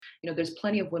there's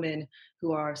plenty of women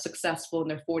who are successful in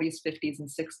their 40s, 50s, and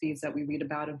 60s that we read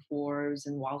about in Forbes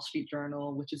and Wall Street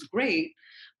Journal, which is great.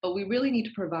 But we really need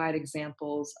to provide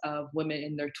examples of women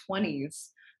in their 20s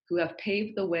who have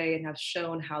paved the way and have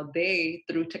shown how they,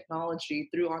 through technology,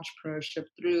 through entrepreneurship,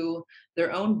 through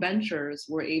their own ventures,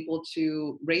 were able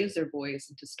to raise their voice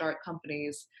and to start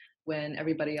companies when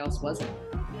everybody else wasn't.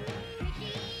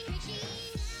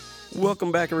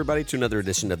 Welcome back, everybody, to another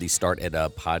edition of the Start Ed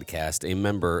Up podcast, a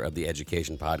member of the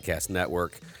Education Podcast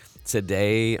Network.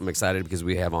 Today, I'm excited because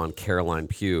we have on Caroline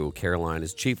Pugh. Caroline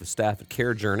is Chief of Staff at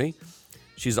Care Journey.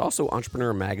 She's also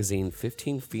Entrepreneur Magazine,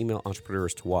 15 Female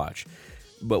Entrepreneurs to Watch.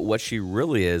 But what she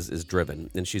really is driven,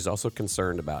 and she's also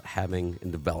concerned about having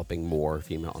and developing more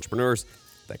female entrepreneurs.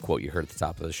 That quote you heard at the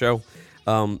top of the show.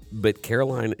 But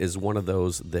Caroline is one of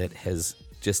those that has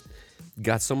just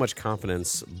got so much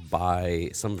confidence by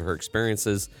some of her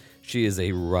experiences. She is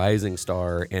a rising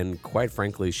star, and quite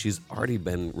frankly, she's already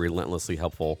been relentlessly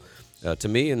helpful to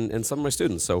me and some of my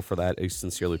students. So for that, I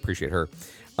sincerely appreciate her.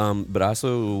 But I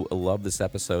also love this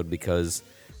episode because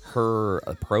her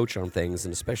approach on things,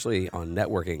 and especially on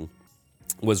networking,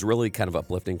 was really kind of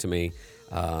uplifting to me.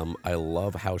 I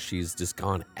love how she's just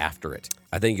gone after it.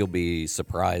 I think you'll be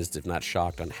surprised, if not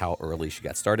shocked, on how early she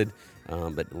got started.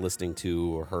 But listening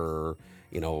to her,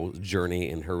 journey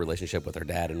and her relationship with her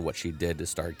dad and what she did to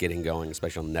start getting going,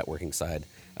 especially on the networking side,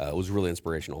 was really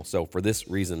inspirational. So for this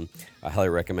reason, I highly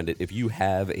recommend it. If you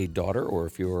have a daughter or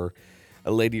if you're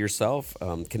a lady yourself,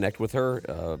 connect with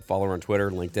her, follow her on Twitter,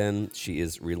 LinkedIn. She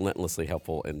is relentlessly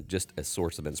helpful and just a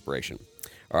source of inspiration.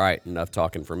 All right, enough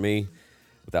talking from me.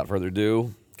 Without further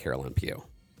ado, Caroline Pugh.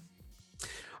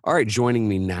 All right, joining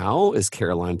me now is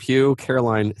Caroline Pugh.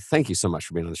 Caroline, thank you so much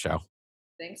for being on the show.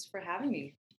 Thanks for having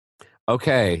me.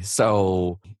 Okay,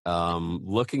 so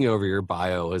looking over your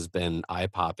bio has been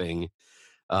eye-popping.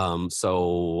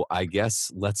 So I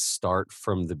guess let's start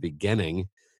from the beginning.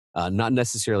 Not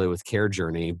necessarily with Care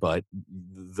Journey, but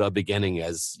the beginning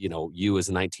as, you as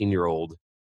a 19-year-old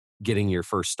getting your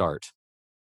first start.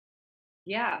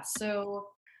 Yeah, so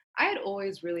I had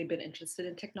always really been interested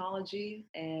in technology,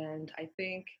 and I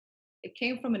think it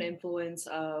came from an influence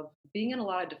of being in a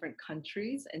lot of different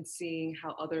countries and seeing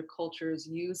how other cultures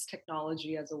use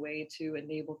technology as a way to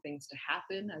enable things to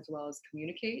happen as well as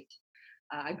communicate.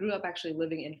 I grew up actually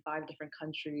living in 5 different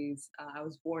countries. I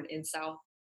was born in South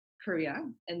Korea,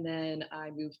 and then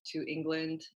I moved to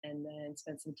England and then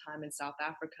spent some time in South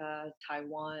Africa,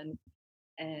 Taiwan,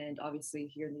 and obviously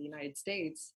here in the United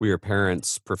States. Were your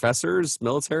parents professors,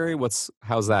 military?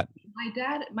 How's that?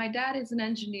 My dad is an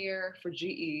engineer for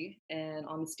GE and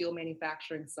on the steel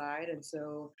manufacturing side, and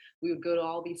so we would go to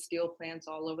all these steel plants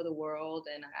all over the world,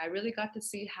 and I really got to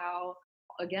see how,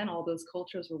 again, all those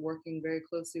cultures were working very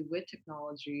closely with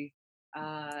technology,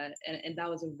 and that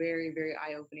was a very, very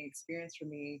eye-opening experience for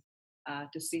me,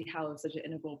 to see how it's such an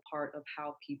integral part of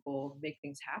how people make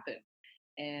things happen.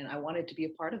 And I wanted to be a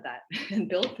part of that and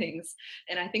build things.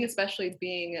 And I think especially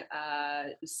being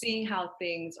seeing how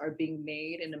things are being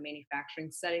made in a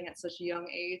manufacturing setting at such a young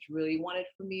age really wanted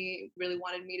me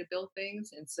to build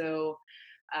things. And so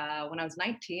when I was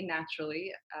 19,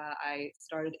 naturally, I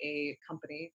started a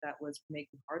company that was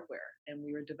making hardware, and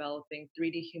we were developing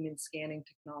 3D human scanning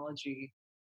technology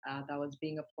that was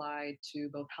being applied to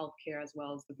both healthcare as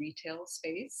well as the retail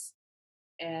space.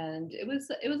 And it was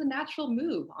a natural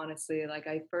move, honestly. Like,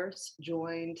 I first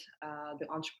joined the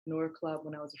entrepreneur club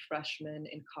when I was a freshman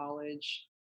in college,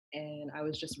 and I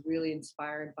was just really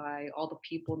inspired by all the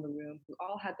people in the room who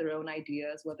all had their own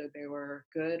ideas, whether they were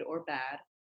good or bad.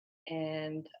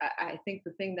 And I think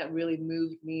the thing that really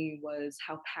moved me was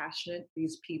how passionate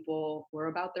these people were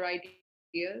about their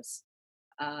ideas.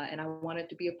 And I wanted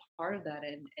to be a part of that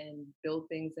and build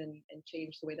things and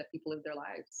change the way that people live their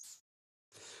lives.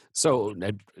 So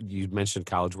you mentioned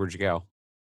college. Where'd you go?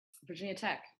 Virginia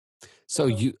Tech. So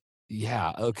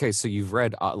yeah, okay. So you've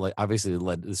read, like, obviously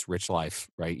led this rich life,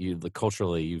 right?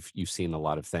 Culturally, you've seen a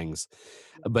lot of things,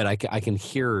 but I can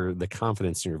hear the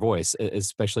confidence in your voice,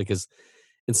 especially because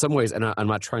in some ways, and I'm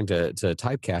not trying to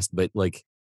typecast, but like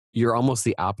you're almost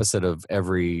the opposite of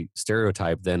every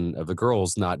stereotype then of the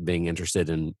girls not being interested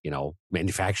in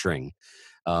manufacturing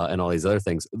and all these other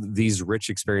things. These rich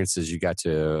experiences you got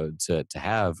to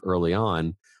have early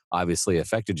on obviously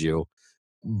affected you,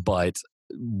 but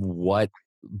what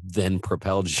then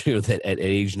propelled you that at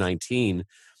age 19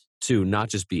 to not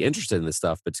just be interested in this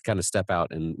stuff, but to kind of step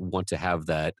out and want to have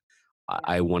that Yeah.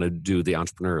 I want to do the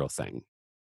entrepreneurial thing?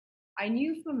 I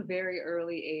knew from a very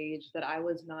early age that I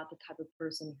was not the type of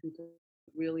person who could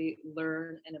really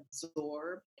learn and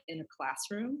absorb in a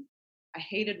classroom. I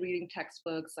hated reading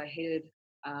textbooks. I hated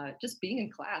just being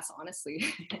in class, honestly.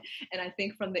 And I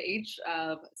think from the age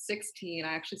of 16,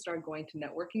 I actually started going to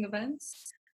networking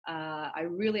events. I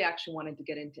really actually wanted to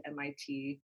get into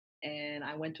MIT. And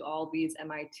I went to all these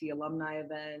MIT alumni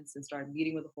events and started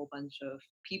meeting with a whole bunch of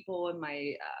people in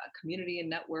my community and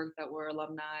network that were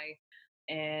alumni.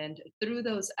 And through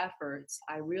those efforts,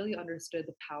 I really understood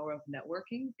the power of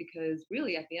networking because,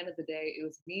 really, at the end of the day, it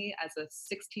was me as a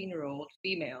 16-year-old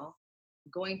female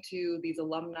going to these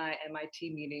alumni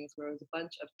MIT meetings where it was a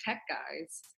bunch of tech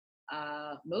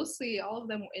guys, mostly all of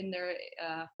them in their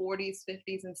 40s,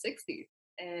 50s, and 60s.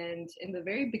 And in the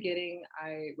very beginning,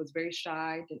 I was very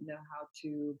shy, didn't know how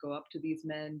to go up to these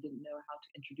men, didn't know how to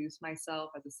introduce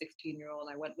myself as a 16-year-old.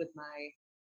 I went with my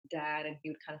dad, and he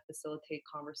would kind of facilitate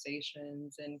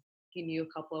conversations. And he knew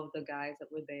a couple of the guys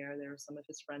that were there. There were some of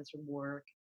his friends from work.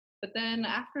 But then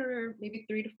after maybe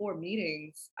 3 to 4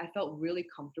 meetings, I felt really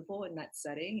comfortable in that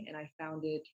setting. And I found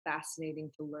it fascinating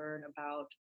to learn about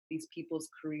these people's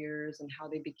careers and how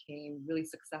they became really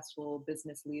successful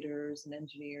business leaders and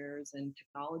engineers and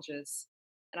technologists.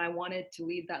 And I wanted to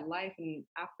lead that life. And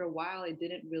after a while, it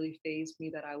didn't really faze me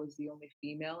that I was the only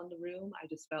female in the room. I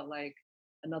just felt like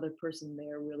another person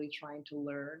there really trying to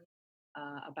learn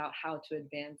about how to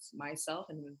advance myself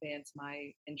and advance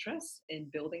my interests in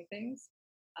building things.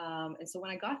 And so when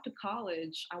I got to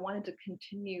college, I wanted to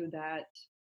continue that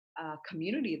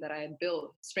community that I had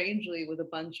built, strangely, with a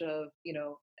bunch of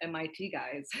MIT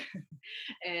guys.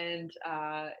 And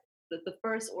the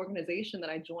first organization that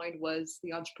I joined was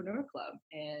the Entrepreneur Club,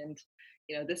 and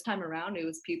this time around it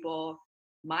was people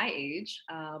my age,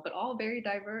 but all very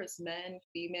diverse: men,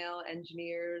 female,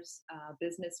 engineers,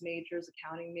 business majors,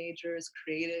 accounting majors,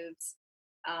 creatives.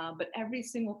 But every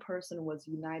single person was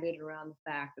united around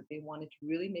the fact that they wanted to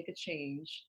really make a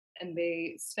change. And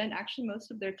they spent actually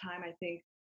most of their time, I think,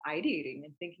 ideating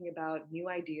and thinking about new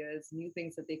ideas, new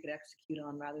things that they could execute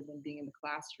on rather than being in the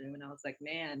classroom. And I was like,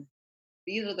 man,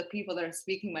 these are the people that are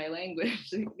speaking my language.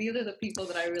 These are the people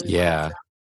that I really want to Yeah. interact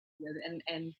with.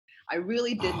 And I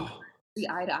really didn't Oh. see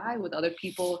eye to eye with other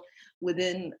people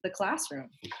within the classroom.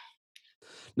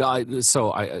 No, I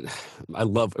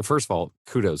love, first of all,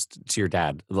 kudos to your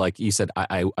dad. Like you said,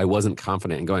 I wasn't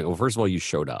confident in going. Well, first of all, you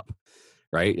showed up,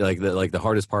 right? Like the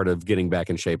hardest part of getting back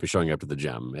in shape is showing up to the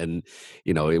gym. And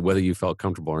whether you felt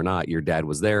comfortable or not, your dad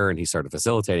was there and he started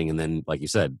facilitating. And then, like you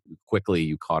said, quickly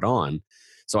you caught on.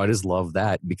 So I just love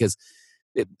that because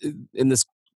in this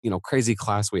crazy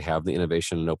class we have, the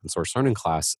innovation and open source learning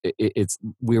class, it's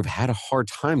we've had a hard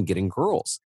time getting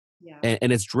girls, Yeah.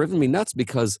 and it's driven me nuts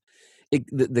because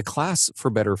the class, for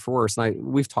better or for worse, and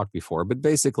we've talked before, but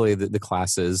basically the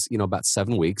class is about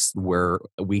 7 weeks where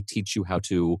we teach you how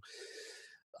to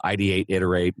ideate,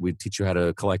 iterate. We teach you how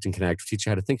to collect and connect. We teach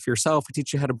you how to think for yourself. We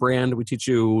teach you how to brand. We teach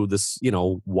you this,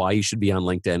 why you should be on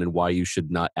LinkedIn and why you should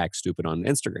not act stupid on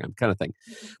Instagram, kind of thing.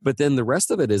 But then the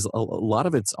rest of it is a lot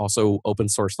of it's also open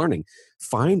source learning.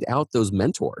 Find out those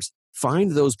mentors.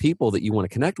 Find those people that you want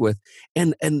to connect with,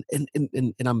 and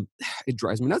I'm. It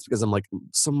drives me nuts because I'm like,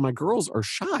 some of my girls are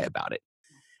shy about it.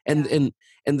 And Yeah. and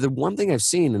and the one thing I've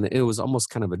seen, and it was almost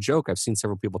kind of a joke, I've seen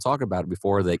several people talk about it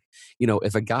before, that,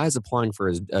 if a guy's applying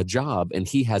for a job and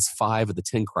he has 5 of the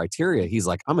 10 criteria, he's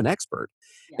like, I'm an expert.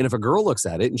 Yeah. And if a girl looks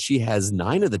at it and she has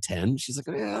 9 of the 10, she's like,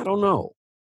 I don't know.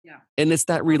 Yeah. And it's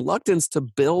that reluctance to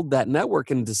build that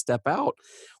network and to step out.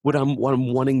 Right. What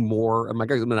I'm wanting more. Oh my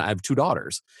God, I mean, I have 2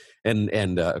 daughters, and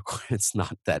it's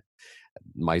not that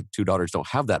my 2 daughters don't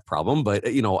have that problem, but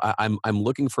I'm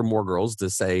looking for more girls to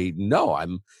say no.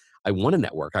 I want to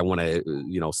network. I want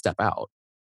to step out.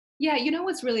 Yeah,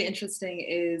 what's really interesting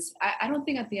is I don't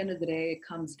think at the end of the day it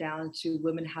comes down to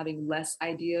women having less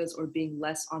ideas or being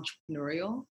less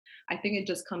entrepreneurial. I think it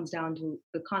just comes down to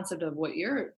the concept of what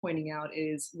you're pointing out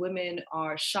is women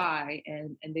are shy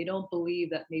and they don't believe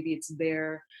that maybe it's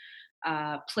their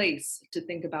place to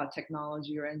think about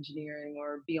technology or engineering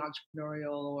or be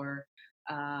entrepreneurial or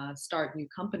start new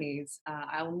companies.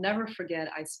 I'll never forget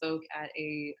I spoke at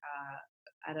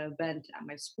an event at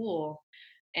my school,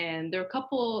 and there were a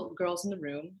couple girls in the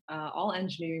room, all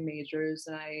engineering majors,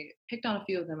 and I picked on a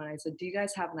few of them and I said, "Do you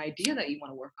guys have an idea that you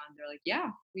want to work on?" They're like,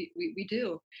 "Yeah, we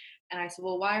do." And I said,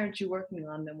 "Well, why aren't you working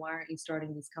on them? Why aren't you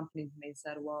starting these companies?" And they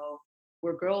said, "Well,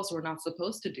 we're girls, we're not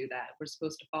supposed to do that. We're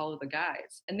supposed to follow the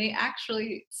guys." And they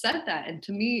actually said that. And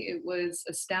to me, it was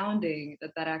astounding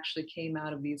that that actually came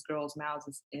out of these girls'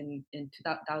 mouths in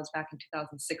 2000, that was back in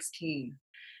 2016.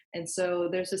 And so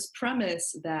there's this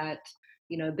premise that,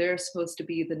 they're supposed to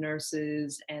be the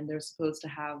nurses and they're supposed to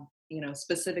have,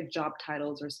 specific job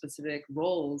titles or specific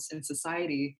roles in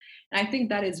society. And I think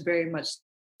that is very much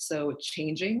So it's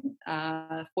changing,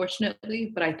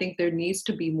 fortunately, but I think there needs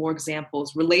to be more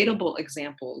examples, relatable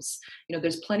examples.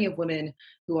 There's plenty of women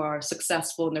who are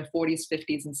successful in their 40s,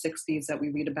 50s, and 60s that we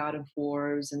read about in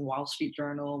Forbes and Wall Street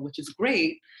Journal, which is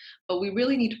great. But we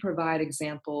really need to provide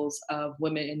examples of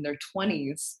women in their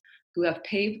 20s who have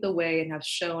paved the way and have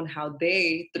shown how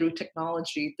they, through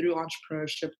technology, through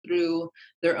entrepreneurship, through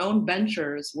their own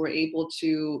ventures, were able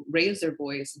to raise their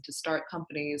voice and to start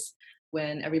companies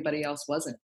when everybody else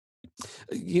wasn't.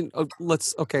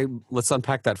 Let's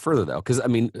unpack that further though, because I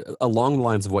mean, along the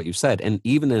lines of what you said, and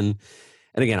even in,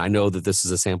 and again, I know that this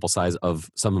is a sample size of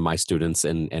some of my students,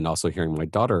 and also hearing my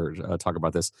daughter talk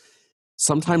about this.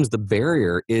 Sometimes the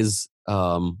barrier is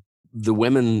the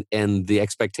women and the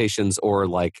expectations, or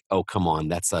like, oh, come on,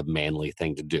 that's a manly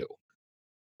thing to do,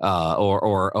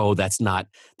 or oh, that's not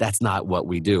what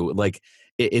we do. Like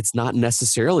it's not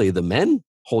necessarily the men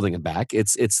holding it back.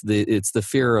 It's the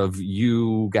fear of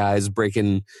you guys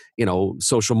breaking,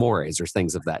 social mores or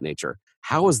things of that nature.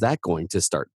 How is that going to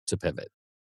start to pivot?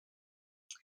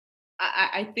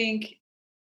 I think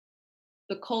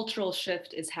the cultural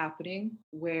shift is happening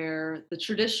where the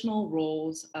traditional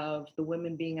roles of the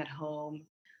women being at home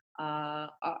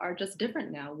are just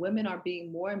different now. Women are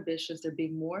being more ambitious, they're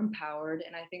being more empowered.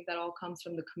 And I think that all comes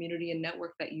from the community and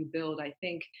network that you build. I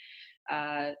think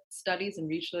studies and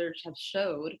research have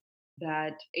showed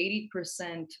that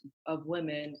 80% of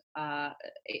women are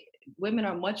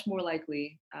much more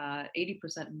likely,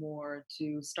 80% more,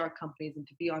 to start companies and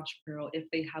to be entrepreneurial if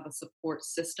they have a support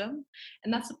system.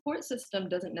 And that support system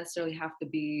doesn't necessarily have to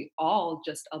be all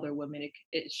just other women.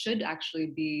 It should actually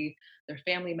be their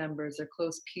family members, their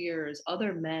close peers,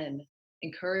 other men,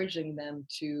 encouraging them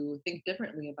to think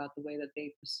differently about the way that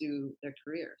they pursue their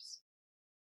careers.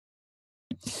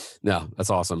 No, that's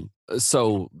awesome.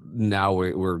 So now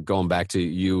we're going back to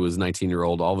you as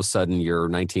 19-year-old. All of a sudden you're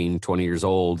 19, 20 years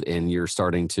old and you're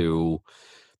starting to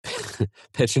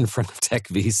pitch in front of tech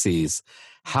VCs.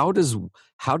 How does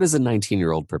how does a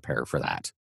 19-year-old prepare for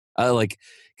that? Like,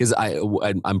 because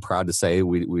I'm proud to say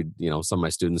we some of my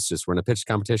students just run a pitch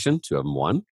competition. Two of them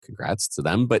won. Congrats to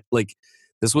them. But like,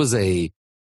 this was a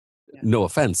Yeah. no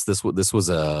offense. This was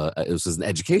an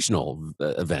educational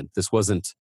event. This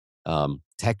wasn't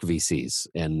tech VCs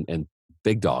and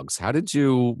big dogs. How did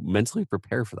you mentally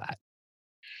prepare for that?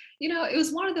 It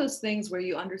was one of those things where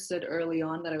you understood early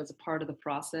on that it was a part of the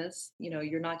process.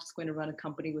 You're not just going to run a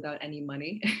company without any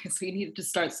money. So you needed to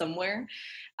start somewhere.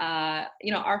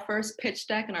 Our first pitch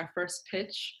deck and our first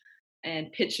pitch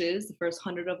and pitches, the first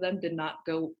 100 of them did not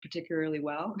go particularly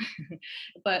well.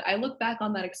 But I look back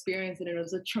on that experience and it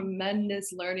was a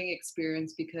tremendous learning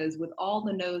experience because with all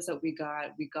the no's that we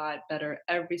got better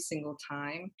every single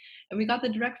time. And we got the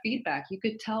direct feedback. You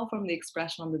could tell from the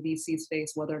expression on the VC's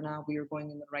face whether or not we were going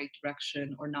in the right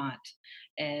direction or not.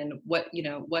 And what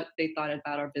they thought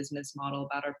about our business model,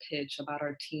 about our pitch, about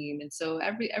our team. And so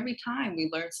every time we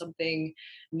learn something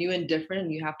new and different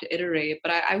and you have to iterate.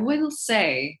 But I will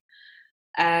say,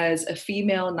 as a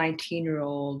female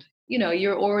 19-year-old,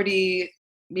 you're already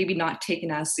maybe not taken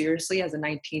as seriously as a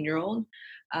 19-year-old,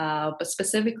 but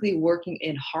specifically working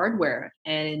in hardware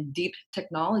and in deep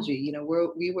technology.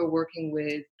 We were working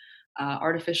with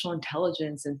artificial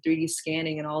intelligence and 3D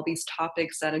scanning and all these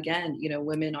topics that, again,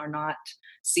 women are not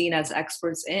seen as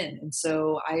experts in. And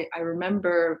so I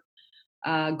remember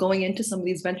going into some of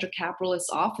these venture capitalist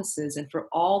offices, and for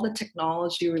all the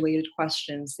technology related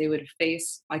questions, they would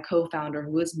face my co founder,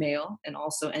 who is male and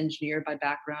also engineer by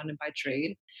background and by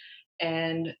trade.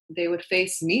 And they would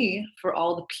face me for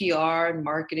all the PR and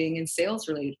marketing and sales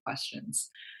related questions.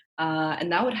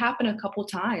 And that would happen a couple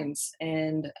times.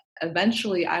 And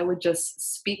eventually I would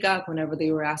just speak up whenever they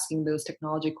were asking those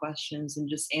technology questions and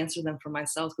just answer them for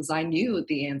myself because I knew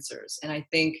the answers. And I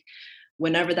think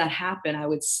whenever that happened, I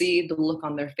would see the look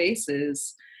on their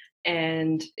faces.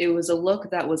 And it was a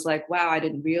look that was like, wow, I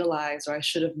didn't realize, or I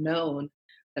should have known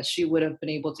that she would have been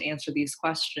able to answer these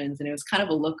questions. And it was kind of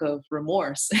a look of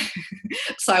remorse.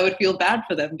 So I would feel bad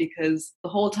for them because the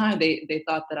whole time they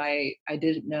thought that I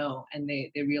didn't know, and they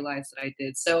realized that I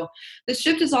did. So the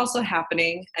shift is also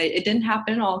happening. It didn't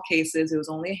happen in all cases. It was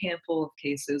only a handful of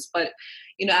cases. But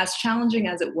as challenging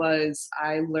as it was,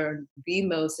 I learned the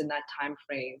most in that time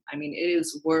frame. I mean, it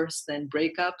is worse than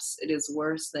breakups. It is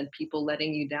worse than people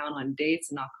letting you down on dates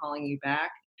and not calling you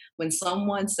back. When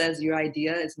someone says your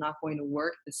idea is not going to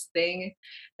work, this thing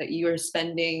that you are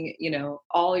spending,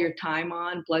 all your time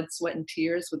on, blood, sweat, and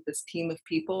tears with this team of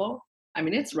people, I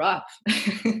mean, it's rough.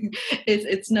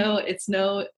 It's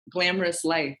no glamorous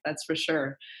life, that's for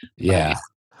sure. But Yeah.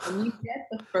 when you get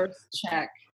the first check,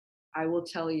 I will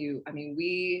tell you, I mean,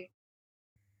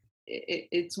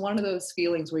 it's one of those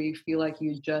feelings where you feel like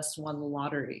you just won the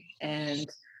lottery. And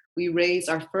we raised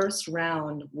our first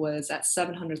round was at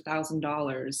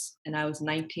 $700,000, and I was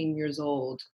 19 years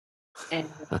old. And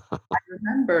I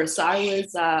remember, so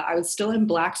I was still in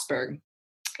Blacksburg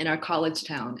in our college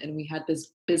town, and we had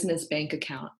this business bank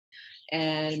account.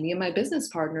 And me and my business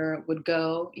partner would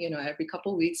go, every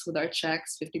couple weeks with our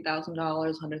checks, $50,000,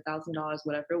 $100,000,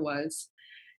 whatever it was.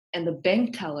 And the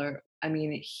bank teller, I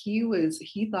mean,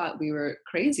 he thought we were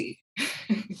crazy.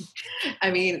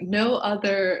 I mean, no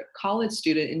other college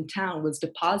student in town was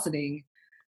depositing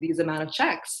these amount of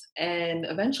checks. And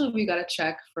eventually we got a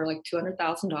check for like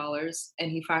 $200,000,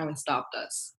 and he finally stopped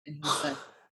us. And he said,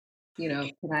 can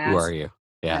I Who are ask, you?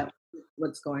 Yeah. yeah,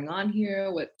 what's going on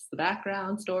here? What's the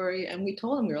background story? And we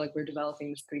told him, we were like, we're developing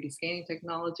this 3D scanning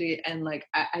technology. And like,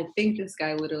 I think this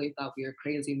guy literally thought we were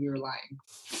crazy. We were lying.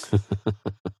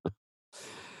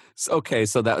 Okay,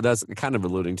 so that's kind of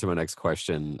alluding to my next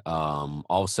question. All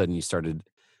of a sudden, you started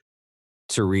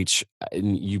to reach,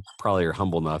 and you probably are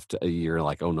humble enough to, you're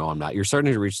like, oh no, I'm not. You're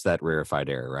starting to reach that rarefied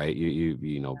air, right?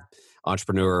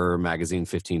 Entrepreneur magazine,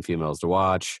 15 females to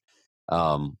watch,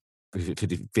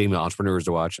 50 female entrepreneurs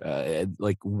to watch.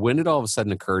 Like, when did all of a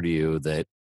sudden occur to you that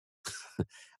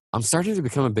I'm starting to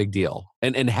become a big deal?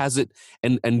 And has it,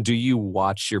 and do you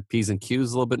watch your P's and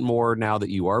Q's a little bit more now that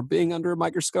you are being under a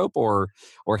microscope, or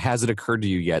has it occurred to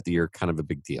you yet that you're kind of a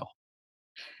big deal?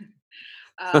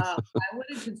 I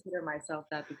wouldn't consider myself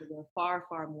that because there are far,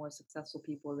 far more successful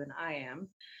people than I am.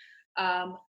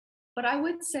 Um, but I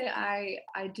would say I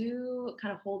do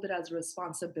kind of hold it as a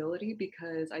responsibility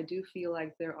because I do feel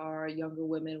like there are younger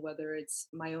women, whether it's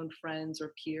my own friends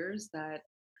or peers, that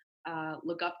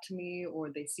look up to me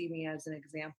or they see me as an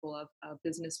example of a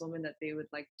businesswoman that they would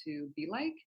like to be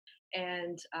like.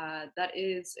 And that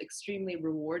is extremely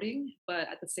rewarding, but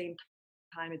at the same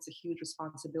time, it's a huge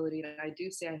responsibility. And I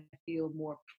do say I feel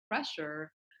more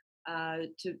pressure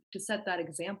to set that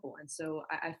example. And so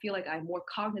I feel like I'm more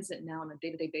cognizant now on a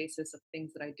day to day basis of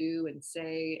things that I do and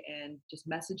say and just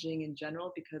messaging in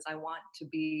general because I want to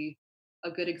be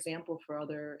a good example for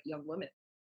other young women.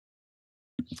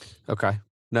 Okay.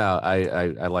 No,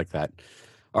 I like that.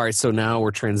 All right, so now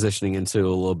we're transitioning into a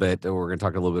little bit. We're going to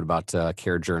talk a little bit about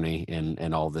Care Journey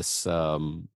and all this,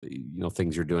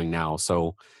 things you're doing now.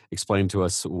 So, explain to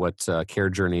us what Care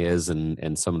Journey is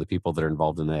and some of the people that are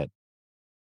involved in that.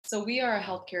 So we are a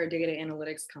healthcare data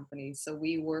analytics company. So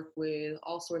we work with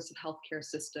all sorts of healthcare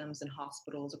systems and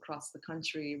hospitals across the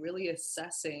country, really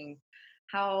assessing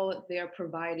how they're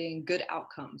providing good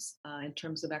outcomes in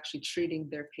terms of actually treating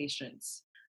their patients,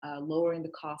 lowering the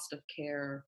cost of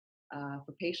care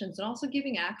for patients, and also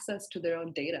giving access to their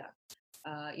own data.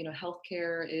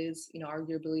 Healthcare is,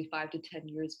 arguably 5 to 10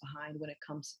 years behind when it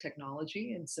comes to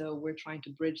technology, and so we're trying to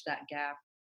bridge that gap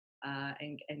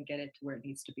and get it to where it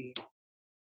needs to be.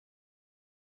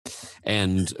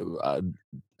 And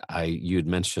you had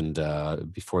mentioned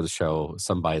before the show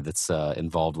somebody that's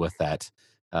involved with that.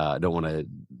 I don't want to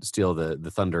steal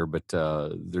the thunder, but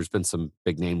there's been some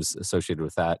big names associated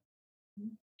with that.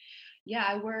 Yeah,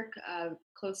 I work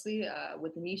closely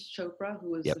with Anish Chopra,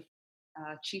 who is Yep. the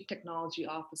Chief Technology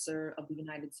Officer of the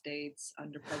United States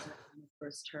under President Obama's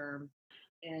first term.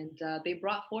 And they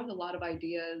brought forth a lot of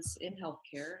ideas in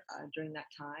healthcare during that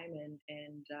time.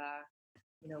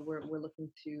 We're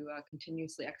looking to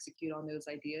continuously execute on those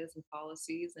ideas and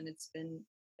policies. And it's been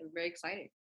very exciting.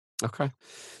 Okay.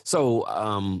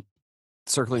 So,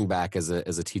 circling back as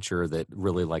a teacher that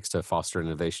really likes to foster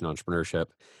innovation entrepreneurship,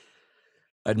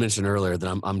 I'd mentioned earlier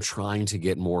that I'm trying to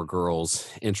get more girls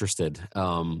interested,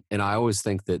 and I always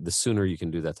think that the sooner you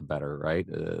can do that, the better, right?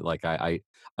 Like I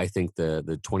think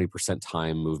the 20%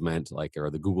 time movement, like or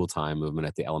the Google time movement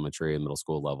at the elementary and middle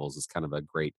school levels, is kind of a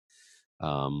great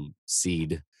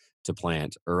seed to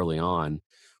plant early on.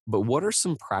 But what are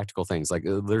some practical things? Like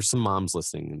there's some moms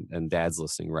listening and dads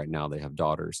listening right now. They have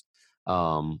daughters.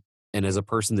 And as a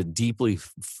person that deeply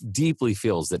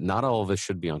feels that not all of us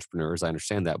should be entrepreneurs, I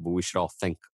understand that, but we should all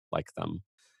think like them,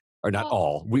 or not Well,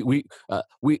 all. We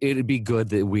it'd be good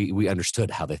that we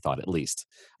understood how they thought at least.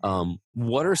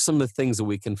 What are some of the things that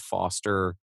we can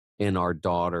foster in our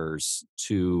daughters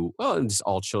to, well, and just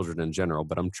all children in general,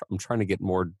 but I'm trying to get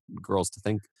more girls to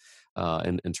think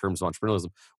in terms of entrepreneurialism.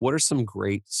 What are some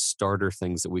great starter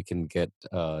things that we can get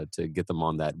to get them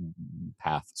on that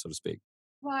path, so to speak?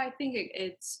 well, I think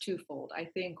it's twofold. I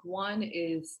think one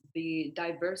is the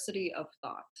diversity of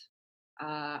thought.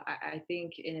 I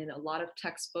think in a lot of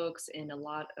textbooks, in a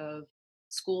lot of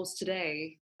schools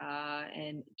today,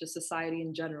 and just society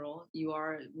in general,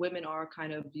 women are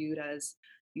kind of viewed as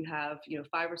you have,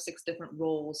 5 or 6 different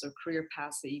roles or career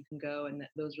paths that you can go, and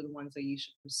those are the ones that you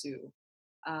should pursue.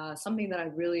 Something that I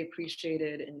really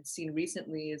appreciated and seen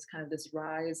recently is kind of this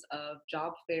rise of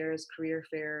job fairs, career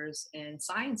fairs, and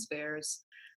science fairs,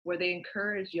 where they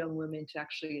encourage young women to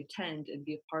actually attend and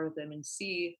be a part of them and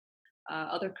see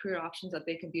other career options that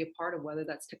they can be a part of, whether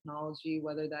that's technology,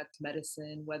 whether that's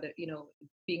medicine, whether,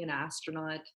 being an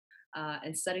astronaut,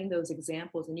 and setting those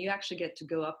examples. And you actually get to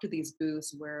go up to these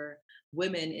booths where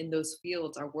women in those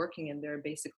fields are working, and they're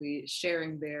basically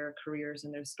sharing their careers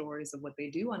and their stories of what they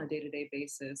do on a day-to-day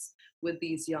basis with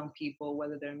these young people,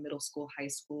 whether they're in middle school, high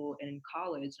school, and in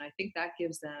college. And I think that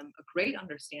gives them a great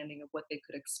understanding of what they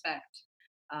could expect,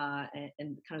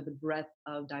 and kind of the breadth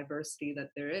of diversity that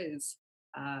there is,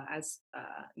 as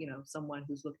someone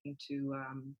who's looking to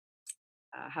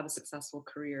have a successful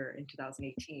career in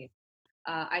 2018.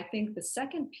 I think the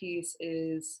second piece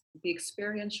is the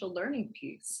experiential learning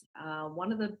piece.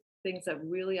 One of the things that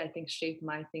really, I think, shaped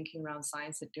my thinking around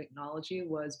science and technology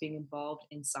was being involved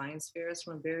in science fairs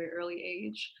from a very early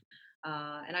age.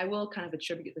 And I will kind of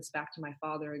attribute this back to my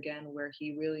father again, where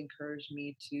he really encouraged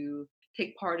me to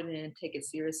take part in it and take it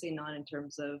seriously, not in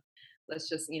terms of let's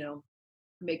just,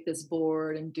 make this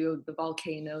board and do the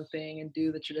volcano thing and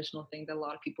do the traditional thing that a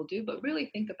lot of people do, but really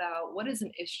think about what is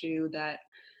an issue that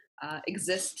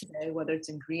exists today, whether it's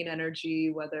in green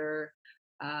energy, whether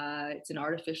it's in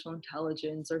artificial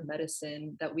intelligence or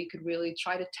medicine, that we could really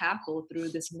try to tackle through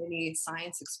this mini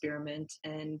science experiment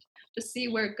and just see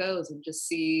where it goes and just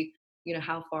see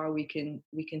how far we can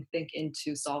think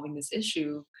into solving this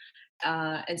issue.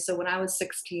 And so when I was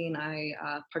 16, I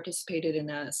participated in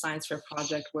a science fair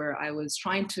project where I was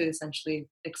trying to essentially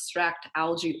extract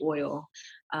algae oil,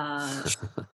 uh,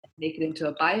 make it into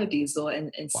a biodiesel,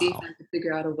 and see if Wow. I could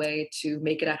figure out a way to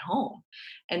make it at home.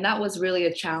 And that was really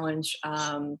a challenge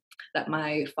that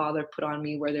my father put on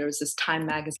me, where there was this Time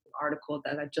magazine article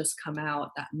that had just come out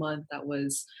that month that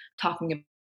was talking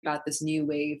about this new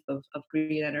wave of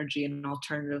green energy and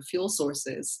alternative fuel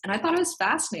sources. And I thought it was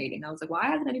fascinating. I was like, why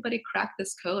hasn't anybody cracked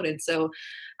this code? And so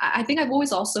I think I've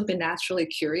always also been naturally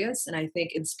curious. And I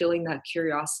think instilling that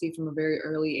curiosity from a very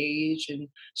early age and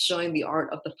showing the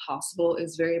art of the possible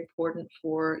is very important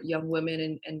for young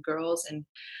women and girls, and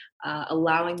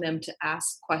allowing them to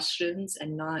ask questions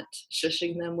and not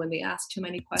shushing them when they ask too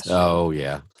many questions. Oh,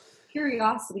 yeah.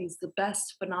 Curiosity is the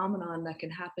best phenomenon that can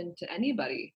happen to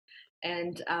anybody.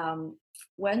 And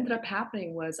what ended up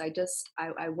happening was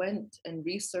I went and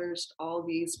researched all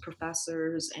these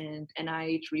professors and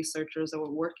NIH researchers that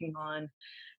were working on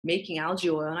making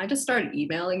algae oil, and I just started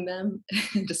emailing them,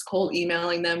 just cold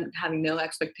emailing them, having no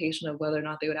expectation of whether or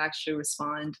not they would actually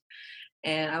respond.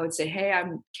 And I would say, hey,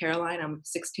 I'm Caroline. I'm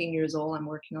 16 years old. I'm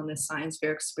working on this science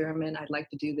fair experiment. I'd like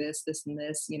to do this, this, and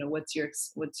this. What's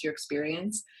your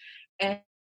experience? And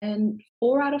and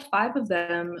 4 out of 5 of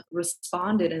them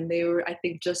responded, and they were, I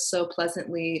think, just so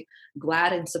pleasantly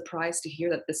glad and surprised to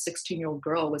hear that this 16-year-old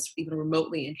girl was even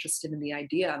remotely interested in the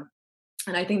idea.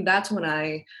 And I think that's when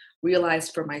I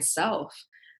realized for myself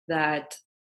that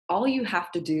all you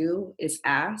have to do is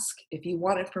ask. If you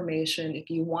want information, if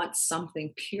you want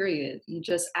something, period, you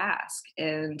just ask.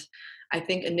 And I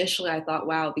think initially I thought,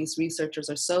 wow, these researchers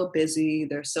are so busy,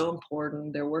 they're so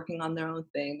important, they're working on their own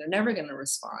thing, they're never going to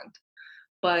respond.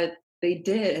 But they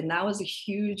did. And that was a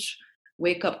huge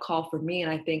wake up call for me.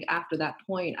 And I think after that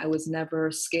point, I was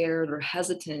never scared or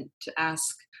hesitant to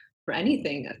ask for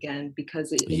anything again,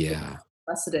 because it Yeah.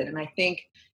 precedent. And I think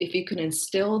if you can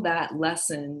instill that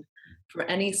lesson for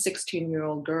any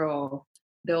 16-year-old girl,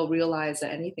 they'll realize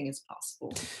that anything is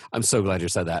possible. I'm so glad you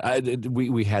said that.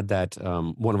 We had that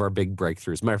one of our big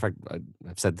breakthroughs. Matter of fact,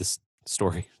 I've said this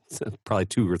story probably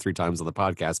 2 or 3 times on the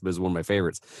podcast, but it's one of my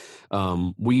favorites.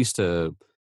 We used to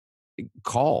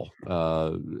call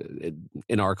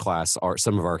in our class.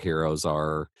 Some of our heroes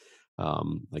are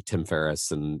like Tim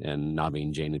Ferriss and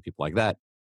Naveen Jain and people like that,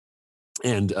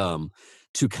 and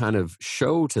to kind of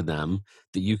show to them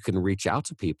that you can reach out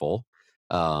to people.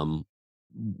 Um,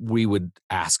 we would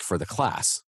ask for the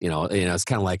class. It's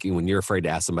kind of like when you're afraid to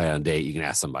ask somebody on a date, you can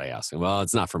ask somebody else. Well,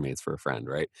 it's not for me; it's for a friend,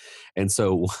 right? And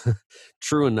so,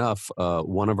 true enough,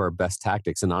 one of our best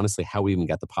tactics, and honestly, how we even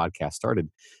got the podcast started,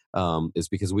 is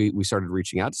because we started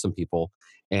reaching out to some people,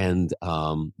 and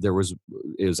it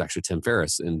was actually Tim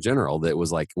Ferriss in general that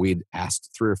was like we'd asked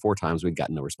 3 or 4 times, we'd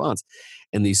gotten no response,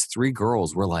 and these 3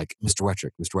 girls were like, Mr.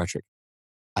 Wettrick,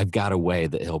 I've got a way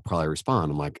that he'll probably respond.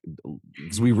 I'm like,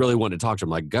 because we really wanted to talk to him,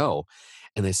 like, go.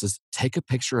 And they says, take a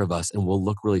picture of us and we'll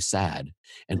look really sad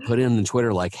and put it in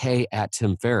Twitter like, hey, at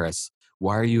Tim Ferriss,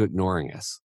 why are you ignoring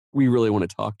us? We really want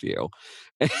to talk to you.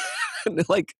 And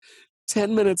like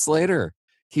 10 minutes later,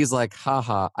 He's like,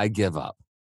 haha, I give up.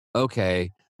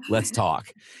 Okay, let's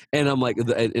talk. And I'm like, and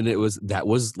that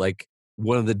was like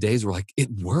one of the days where like it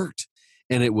worked.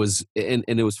 And it was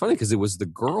funny because it was the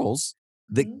girls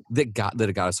Mhm. that got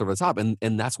us over the top. And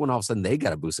that's when all of a sudden they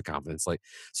got a boost of confidence. Like,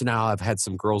 so now I've had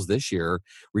some girls this year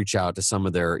reach out to some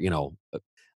of their,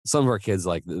 some of our kids,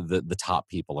 like the top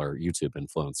people are YouTube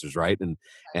influencers, right?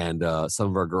 And some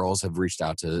of our girls have reached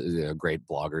out to great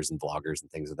bloggers and vloggers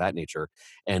and things of that nature.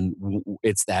 And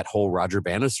it's that whole Roger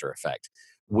Bannister effect.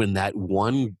 When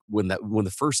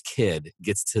the first kid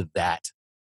gets to that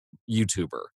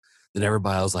YouTuber, then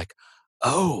everybody was like,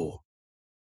 oh,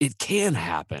 it can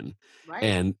happen. Right.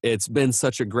 And it's been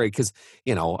such a great because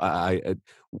in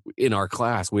our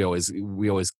class we always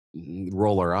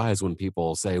roll our eyes when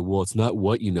people say, well, it's not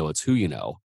what you know, it's who you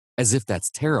know, as if that's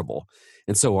terrible.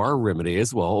 And so our remedy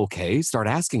is, well, okay, start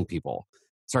asking people,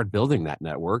 start building that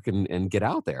network and get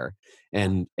out there.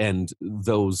 Yeah. And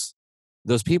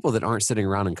those people that aren't sitting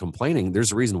around and complaining,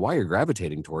 there's a reason why you're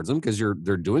gravitating towards them, because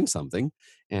they're doing something.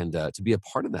 And to be a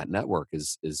part of that network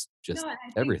is No, just and I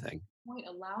think everything. point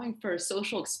allowing for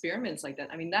social experiments like that.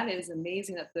 I mean, that is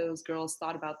amazing that those girls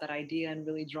thought about that idea and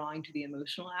really drawing to the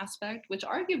emotional aspect, which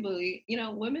arguably,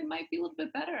 women might be a little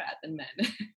bit better at than men.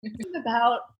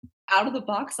 About out of the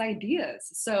box ideas.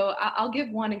 So I'll give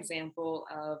one example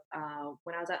of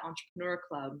when I was at Entrepreneur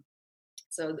Club.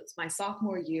 So it's my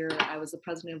sophomore year, I was the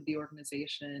president of the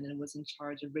organization and was in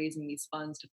charge of raising these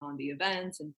funds to fund the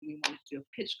events. And we wanted to do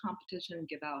a pitch competition and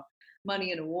give out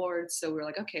money and awards. So we were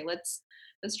like, okay, let's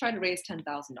try to raise $10,000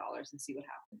 and see what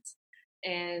happens.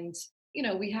 And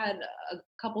we had a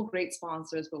couple great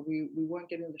sponsors, but we weren't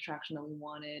getting the traction that we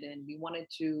wanted, and we wanted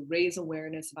to raise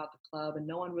awareness about the club, and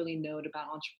no one really knew about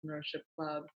Entrepreneurship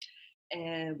Club.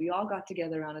 And we all got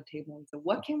together around a table and said,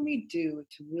 what can we do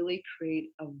to really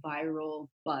create a viral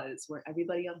buzz where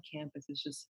everybody on campus is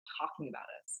just talking about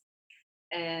us?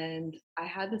 And I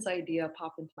had this idea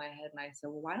pop into my head, and I said,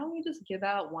 well, why don't we just give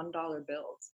out $1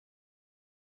 bills?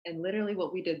 And literally,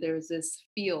 what we did, there was this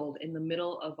field in the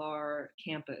middle of our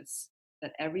campus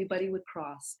that everybody would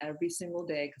cross every single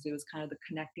day because it was kind of the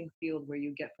connecting field where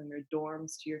you get from your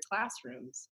dorms to your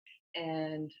classrooms.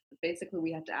 And basically,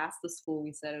 we had to ask the school,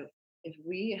 we said, if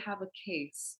we have a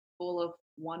case full of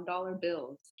 $1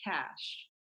 bills, cash,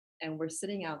 and we're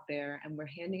sitting out there and we're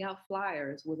handing out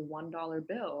flyers with a $1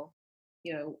 bill,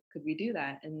 could we do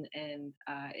that? And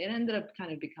it ended up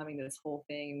kind of becoming this whole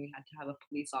thing. We had to have a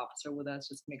police officer with us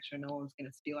just to make sure no one was going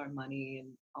to steal our money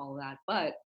and all of that.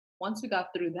 But once we got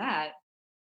through that,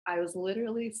 I was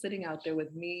literally sitting out there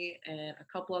with me and a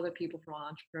couple other people from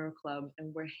Entrepreneur Club,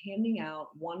 and we're handing out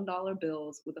 $1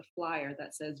 bills with a flyer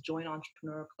that says "Join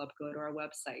Entrepreneur Club. Go to our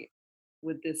website."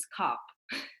 With this cop,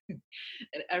 and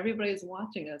everybody's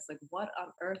watching us like, "What on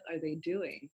earth are they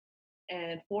doing?"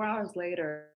 And 4 hours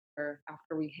later,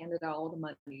 after we handed out all the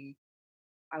money,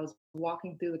 I was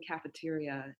walking through the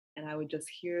cafeteria and I would just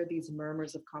hear these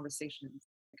murmurs of conversations.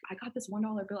 Like, I got this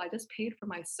 $1 bill. I just paid for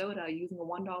my soda using a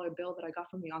 $1 bill that I got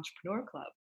from the Entrepreneur Club.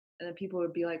 And then people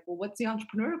would be like, well, what's the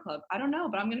Entrepreneur Club? I don't know,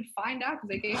 but I'm going to find out because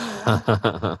they gave me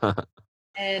one.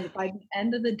 And by the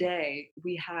end of the day,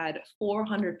 we had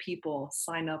 400 people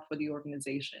sign up for the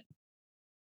organization.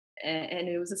 And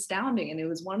it was astounding, and it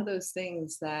was one of those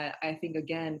things that I think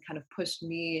again kind of pushed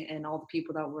me and all the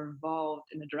people that were involved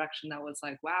in a direction that was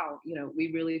like, wow,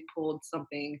 we really pulled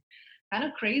something kind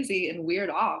of crazy and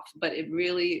weird off, but it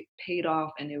really paid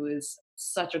off, and it was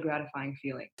such a gratifying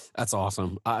feeling. That's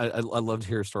awesome. I love to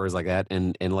hear stories like that,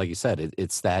 and like you said,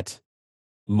 it's that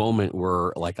moment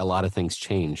where like a lot of things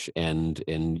change, and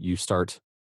you start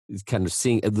kind of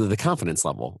seeing the confidence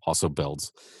level also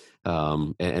builds.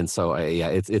 And so yeah,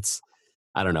 it's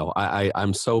I don't know.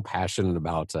 I'm so passionate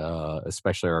about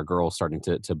especially our girls starting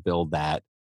to build that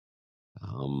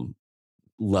um,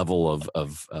 level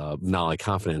of not only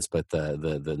confidence but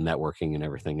the networking and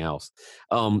everything else.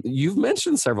 You've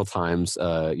mentioned several times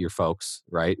your folks,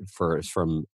 right, for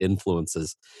from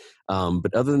influences,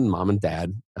 but other than mom and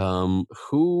dad,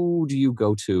 who do you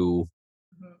go to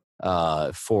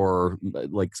Mhm. for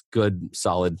like good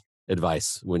solid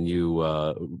advice when you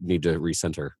need to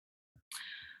recenter?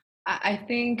 I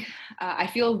think I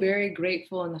feel very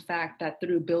grateful in the fact that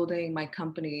through building my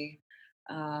company,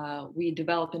 we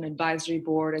developed an advisory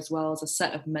board as well as a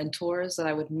set of mentors that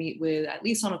I would meet with at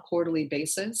least on a quarterly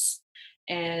basis.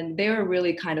 And they were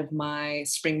really kind of my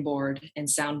springboard and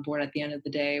soundboard at the end of the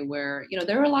day, where,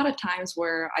 there were a lot of times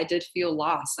where I did feel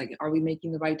lost. Like, are we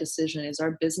making the right decision? Is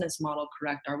our business model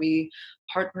correct? Are we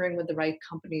partnering with the right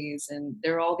companies? And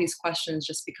there are all these questions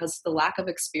just because of the lack of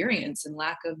experience and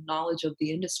lack of knowledge of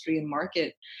the industry and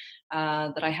market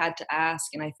that I had to ask.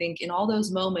 And I think in all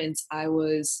those moments, I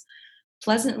was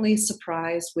pleasantly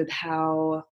surprised with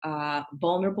how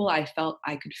vulnerable I felt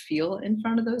I could feel in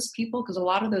front of those people, because a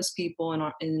lot of those people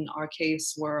in our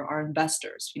case were our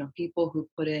investors, people who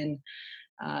put in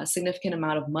a significant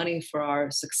amount of money for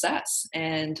our success.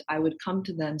 And I would come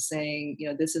to them saying,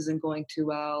 this isn't going too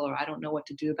well, or I don't know what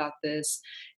to do about this.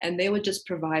 And they would just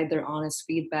provide their honest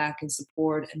feedback and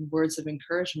support and words of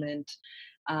encouragement.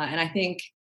 And I think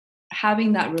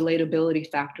having that relatability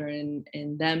factor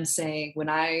in them saying, when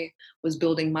I was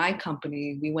building my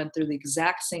company, we went through the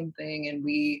exact same thing, and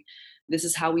this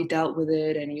is how we dealt with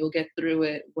it, and you'll get through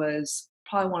it, was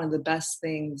probably one of the best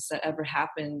things that ever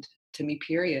happened to me,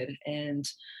 period. And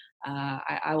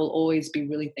I will always be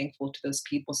really thankful to those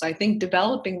people. So I think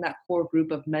developing that core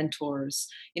group of mentors,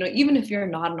 even if you're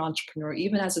not an entrepreneur,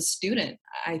 even as a student,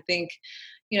 I think,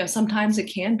 sometimes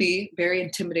it can be very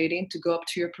intimidating to go up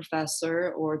to your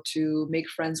professor or to make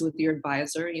friends with your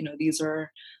advisor. These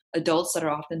are adults that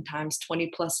are oftentimes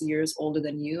 20 plus years older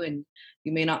than you, and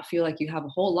you may not feel like you have a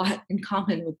whole lot in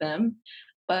common with them.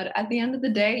 But at the end of the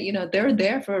day, they're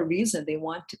there for a reason. They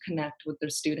want to connect with their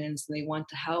students and they want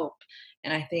to help.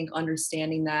 And I think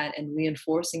understanding that and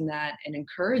reinforcing that and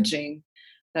encouraging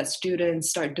that students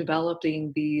start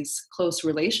developing these close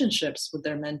relationships with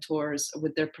their mentors,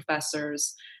 with their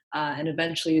professors, and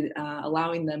eventually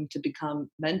allowing them to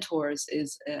become mentors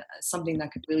is something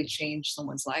that could really change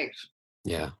someone's life.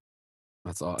 Yeah.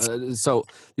 That's all. So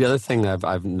the other thing that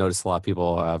I've noticed a lot of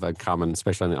people have in common,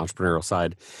 especially on the entrepreneurial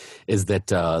side, is that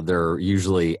they're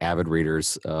usually avid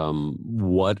readers.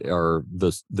 What are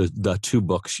the two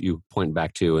books you point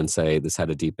back to and say this had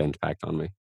a deep impact on me?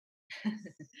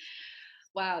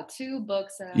 Wow, two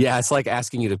books that Yeah, it's like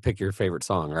asking you to pick your favorite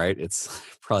song, right? It's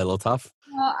probably a little tough.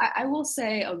 well, I will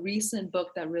say a recent book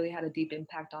that really had a deep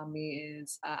impact on me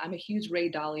is I'm a huge Ray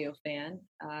Dalio fan.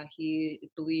 He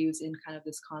believes in kind of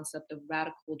this concept of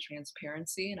radical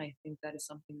transparency, and I think that is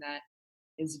something that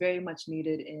is very much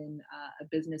needed in a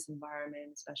business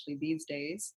environment, especially these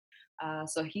days.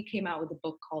 So he came out with a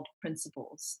book called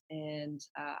Principles, and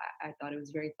I thought it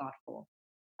was very thoughtful.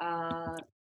 Uh,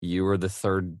 You were the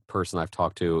third person I've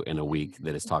talked to in a week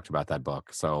that has talked about that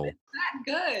book. So it's that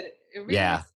good. It really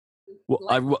yeah, is. It's well,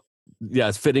 life. yeah,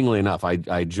 it's fittingly enough.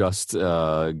 I just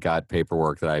got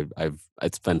paperwork that I've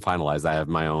it's been finalized. I have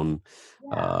my own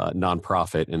Yeah.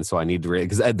 nonprofit, and so I need to read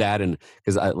because that and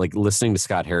because I like listening to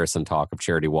Scott Harrison talk of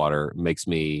Charity Water makes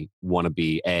me want to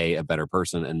be a better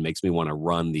person and makes me want to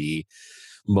run the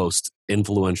most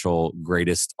influential,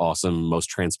 greatest, awesome, most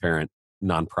transparent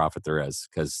nonprofit there is.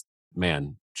 Because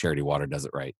man, Charity Water does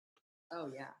it right. Oh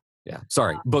yeah. Yeah.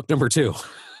 Sorry. Book number two.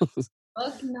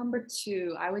 Book number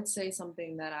 2, I would say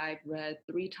something that I've read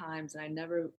 3 times, and I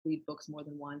never read books more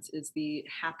than once, is The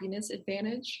Happiness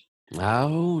Advantage.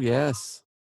 Oh yes.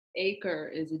 Aker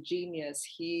is a genius.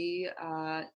 He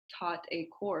taught a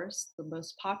course, the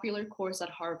most popular course at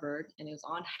Harvard, and it was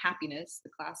on happiness.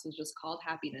 The class was just called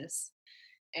Happiness,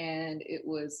 and it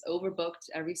was overbooked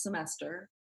every semester.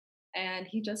 And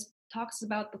he just talks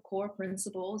about the core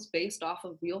principles based off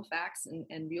of real facts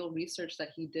and real research that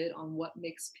he did on what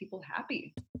makes people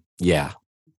happy. Yeah.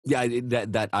 Yeah,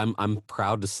 that I'm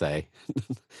proud to say,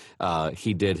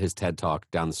 he did his TED Talk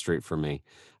down the street from me.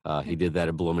 He did that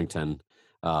at Bloomington.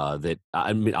 That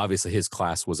I mean, obviously his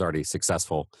class was already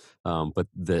successful, but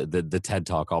the TED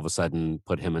Talk all of a sudden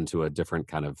put him into a different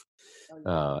kind of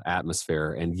Oh, yeah.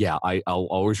 atmosphere. And yeah, I'll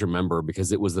always remember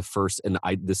because it was the first. And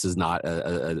I this is not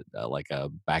like a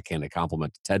backhanded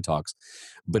compliment to TED Talks,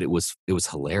 but it was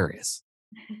hilarious.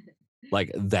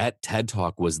 Like that TED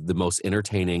Talk was the most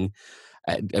entertaining.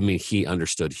 I mean, he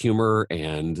understood humor,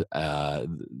 and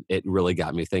it really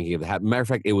got me thinking of that. Matter of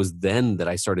fact, it was then that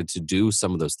I started to do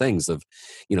some of those things of,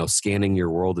 scanning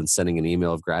your world and sending an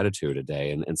email of gratitude a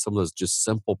day, and some of those just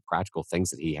simple, practical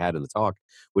things that he had in the talk,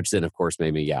 which then, of course,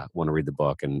 made me, want to read the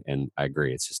book. And I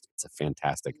agree, it's a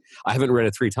fantastic. I haven't read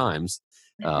it 3 times,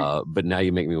 but now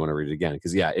you make me want to read it again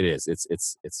because yeah, it is.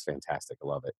 It's fantastic. I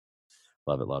love it.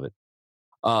 Love it. Love it.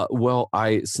 Well,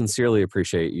 I sincerely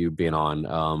appreciate you being on.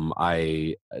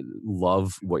 I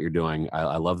love what you're doing.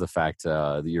 I love the fact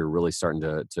that you're really starting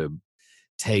to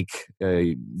take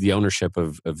the ownership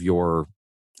of your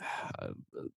uh,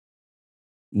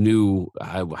 new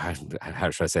how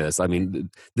should I say this? I mean,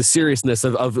 the seriousness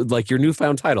of like your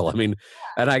newfound title. I mean,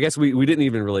 and I guess we didn't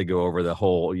even really go over the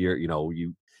whole year.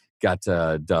 You got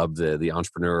dubbed the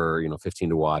entrepreneur. 15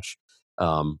 to watch.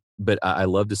 But I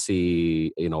love to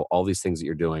see all these things that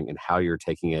you're doing and how you're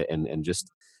taking it and just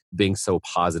being so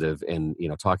positive and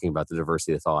talking about the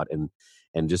diversity of thought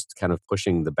and just kind of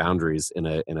pushing the boundaries in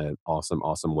a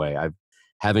awesome way. I've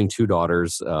having two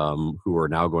daughters who are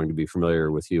now going to be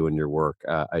familiar with you and your work.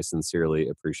 I sincerely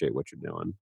appreciate what you're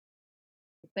doing.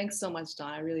 Thanks so much,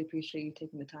 Don. I really appreciate you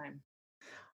taking the time.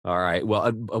 All right.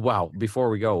 Well, wow. Before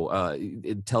we go,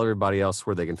 tell everybody else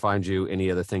where they can find you. Any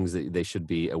other things that they should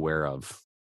be aware of?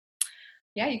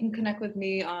 Yeah, you can connect with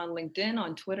me on LinkedIn,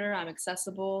 on Twitter. I'm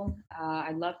accessible.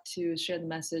 I'd love to share the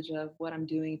message of what I'm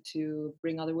doing to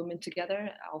bring other women together,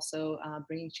 also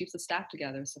bringing chiefs of staff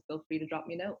together. So feel free to drop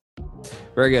me a note.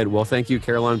 Very good. Well, thank you,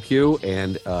 Caroline Pugh,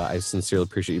 and I sincerely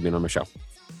appreciate you being on my show.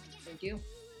 Thank you.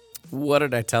 What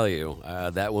did I tell you?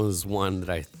 That was one that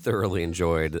I thoroughly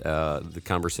enjoyed, the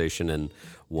conversation, and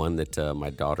one that my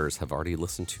daughters have already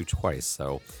listened to twice.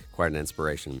 So quite an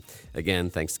inspiration. Again,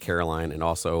 thanks to Caroline. And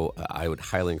also, I would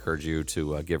highly encourage you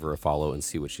to give her a follow and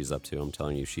see what she's up to. I'm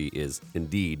telling you, she is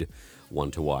indeed one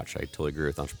to watch. I totally agree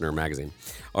with Entrepreneur Magazine.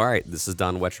 All right, this is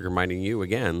Don Wettrick reminding you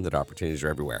again that opportunities are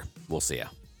everywhere. We'll see ya.